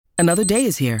Another day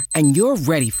is here, and you're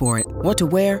ready for it. What to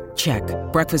wear? Check.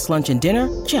 Breakfast, lunch, and dinner?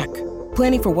 Check.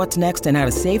 Planning for what's next and how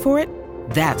to save for it?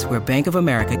 That's where Bank of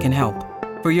America can help.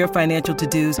 For your financial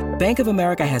to-dos, Bank of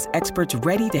America has experts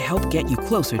ready to help get you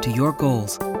closer to your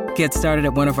goals. Get started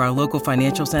at one of our local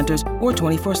financial centers or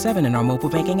 24/7 in our mobile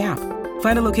banking app.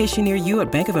 Find a location near you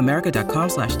at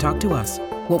bankofamerica.com/talktous.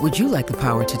 What would you like the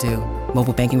power to do?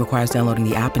 Mobile banking requires downloading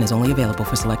the app and is only available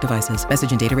for select devices.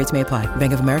 Message and data rates may apply.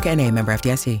 Bank of America N.A., member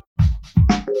FDIC.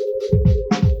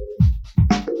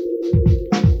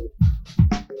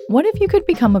 What if you could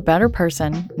become a better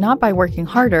person, not by working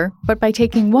harder, but by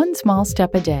taking one small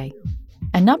step a day?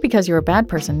 And not because you're a bad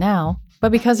person now,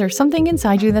 but because there's something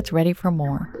inside you that's ready for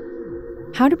more.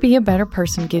 How to Be a Better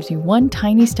Person gives you one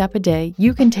tiny step a day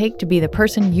you can take to be the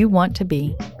person you want to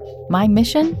be. My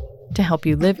mission? To help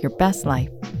you live your best life.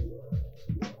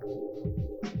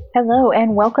 Hello,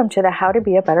 and welcome to the How to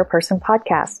Be a Better Person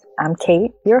podcast. I'm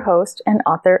Kate, your host and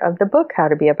author of the book How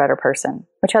to Be a Better Person,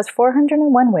 which has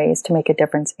 401 ways to make a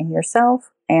difference in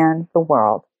yourself and the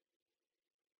world.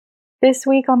 This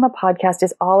week on the podcast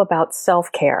is all about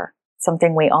self-care,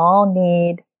 something we all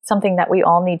need, something that we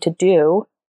all need to do,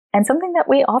 and something that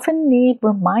we often need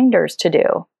reminders to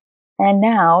do. And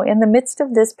now, in the midst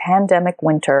of this pandemic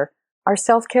winter, our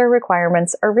self-care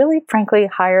requirements are really, frankly,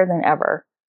 higher than ever.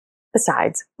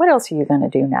 Besides, what else are you going to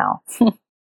do now?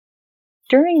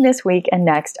 During this week and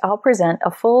next, I'll present a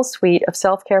full suite of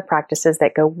self-care practices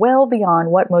that go well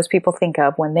beyond what most people think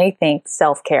of when they think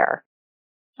self-care.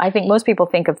 I think most people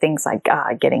think of things like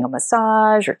getting a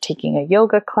massage or taking a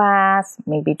yoga class,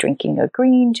 maybe drinking a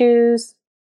green juice.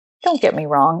 Don't get me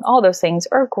wrong, all those things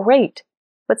are great,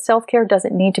 but self-care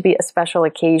doesn't need to be a special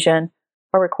occasion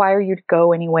or require you to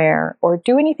go anywhere or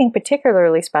do anything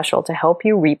particularly special to help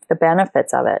you reap the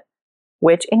benefits of it,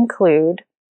 which include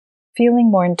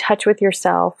feeling more in touch with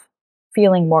yourself,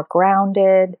 feeling more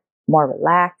grounded, more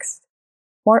relaxed,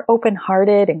 more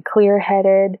open-hearted and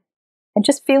clear-headed, and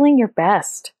just feeling your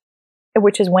best,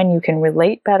 which is when you can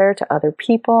relate better to other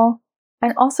people,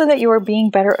 and also that you are being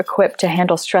better equipped to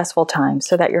handle stressful times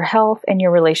so that your health and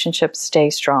your relationships stay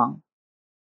strong.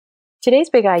 Today's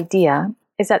big idea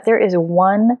is that there is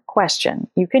one question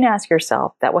you can ask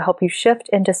yourself that will help you shift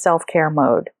into self-care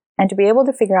mode and to be able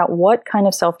to figure out what kind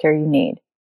of self-care you need.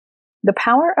 The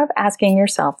power of asking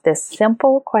yourself this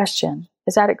simple question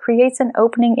is that it creates an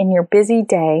opening in your busy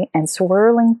day and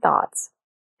swirling thoughts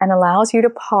and allows you to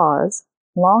pause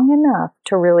long enough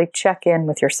to really check in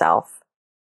with yourself.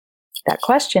 That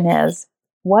question is,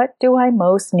 what do I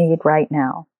most need right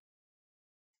now?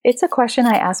 It's a question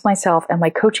I ask myself and my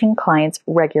coaching clients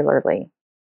regularly.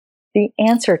 The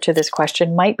answer to this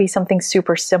question might be something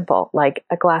super simple, like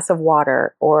a glass of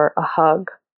water or a hug,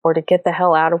 or to get the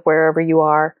hell out of wherever you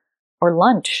are, or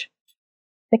lunch.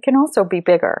 It can also be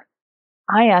bigger.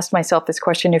 I asked myself this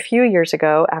question a few years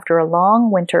ago after a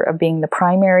long winter of being the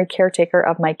primary caretaker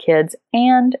of my kids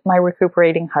and my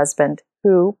recuperating husband,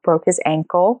 who broke his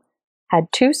ankle, had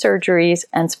 2 surgeries,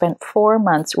 and spent 4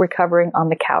 months recovering on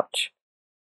the couch.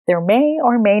 There may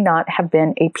or may not have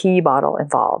been a pee bottle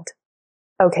involved.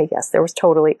 Okay, yes, there was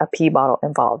totally a pee bottle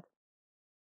involved.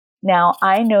 Now,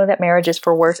 I know that marriage is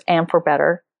for worse and for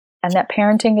better, and that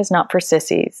parenting is not for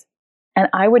sissies. And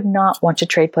I would not want to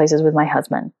trade places with my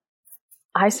husband.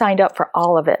 I signed up for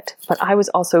all of it, but I was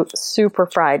also super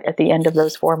fried at the end of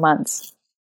those 4 months.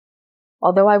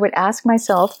 Although I would ask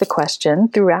myself the question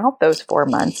throughout those 4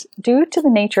 months, due to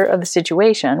the nature of the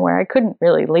situation where I couldn't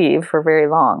really leave for very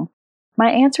long, my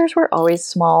answers were always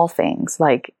small things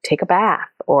like take a bath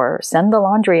or send the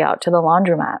laundry out to the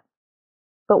laundromat.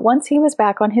 But once he was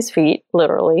back on his feet,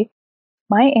 literally,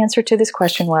 my answer to this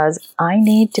question was, I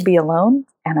need to be alone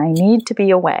and I need to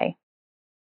be away.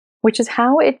 Which is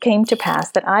how it came to pass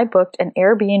that I booked an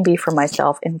Airbnb for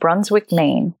myself in Brunswick,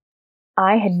 Maine.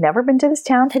 I had never been to this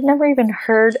town, had never even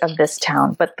heard of this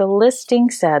town, but the listing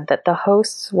said that the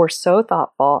hosts were so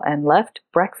thoughtful and left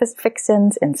breakfast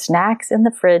fixins and snacks in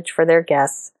the fridge for their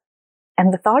guests.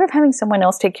 And the thought of having someone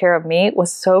else take care of me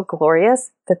was so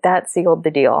glorious that sealed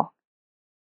the deal.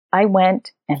 I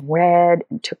went and read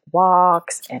and took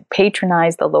walks and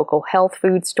patronized the local health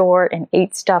food store and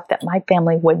ate stuff that my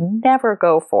family would never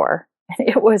go for. And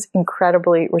it was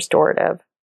incredibly restorative.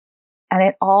 And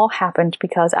it all happened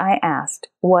because I asked,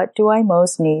 what do I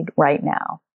most need right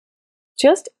now?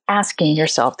 Just asking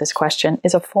yourself this question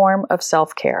is a form of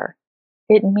self-care.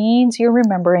 It means you're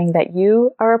remembering that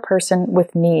you are a person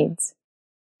with needs.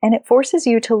 And it forces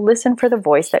you to listen for the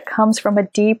voice that comes from a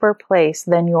deeper place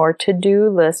than your to-do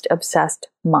list obsessed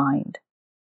mind.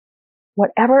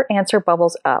 Whatever answer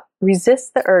bubbles up,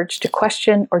 resist the urge to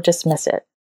question or dismiss it.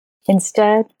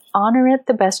 Instead, honor it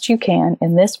the best you can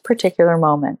in this particular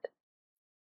moment.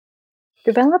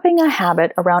 Developing a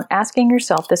habit around asking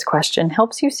yourself this question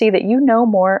helps you see that you know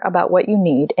more about what you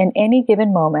need in any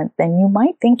given moment than you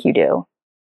might think you do.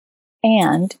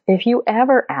 And if you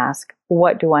ever ask,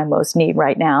 what do I most need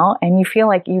right now, and you feel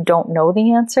like you don't know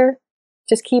the answer,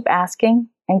 just keep asking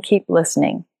and keep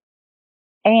listening.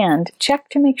 And check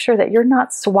to make sure that you're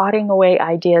not swatting away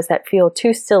ideas that feel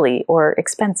too silly or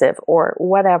expensive or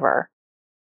whatever.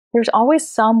 There's always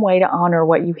some way to honor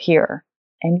what you hear,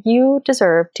 and you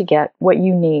deserve to get what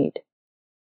you need.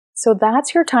 So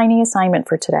that's your tiny assignment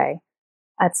for today.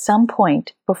 At some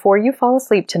point before you fall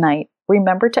asleep tonight,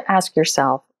 remember to ask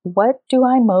yourself, what do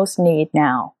I most need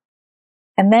now?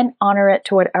 And then honor it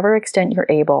to whatever extent you're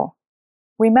able.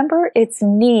 Remember, it's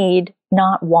need,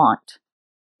 not want.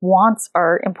 Wants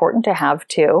are important to have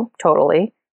too,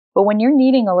 totally. But when you're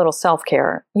needing a little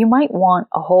self-care, you might want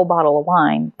a whole bottle of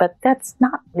wine, but that's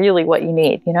not really what you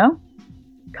need, you know?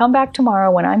 Come back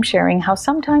tomorrow when I'm sharing how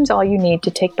sometimes all you need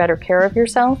to take better care of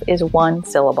yourself is one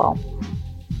syllable.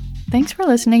 Thanks for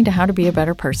listening to How to Be a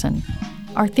Better Person.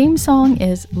 Our theme song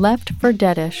is Left for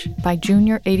Deadish by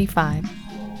Junior85.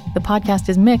 The podcast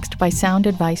is mixed by Sound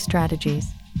Advice Strategies.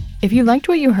 If you liked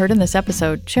what you heard in this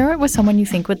episode, share it with someone you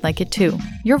think would like it too.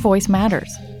 Your voice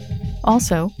matters.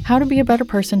 Also, How to Be a Better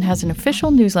Person has an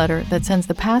official newsletter that sends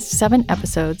the past 7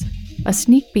 episodes, a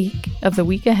sneak peek of the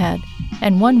week ahead,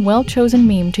 and one well-chosen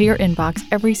meme to your inbox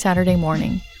every Saturday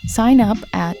morning. Sign up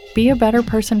at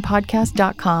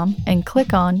beabetterpersonpodcast.com and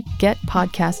click on Get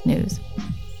Podcast News.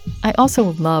 I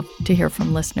also love to hear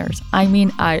from listeners. I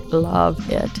mean, I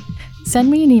love it. Send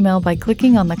me an email by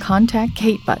clicking on the Contact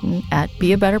Kate button at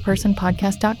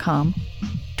beabetterpersonpodcast.com,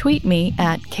 tweet me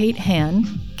at KateHan,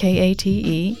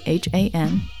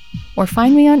 Katehan, or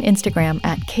find me on Instagram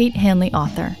at Kate Hanley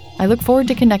Author. I look forward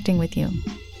to connecting with you.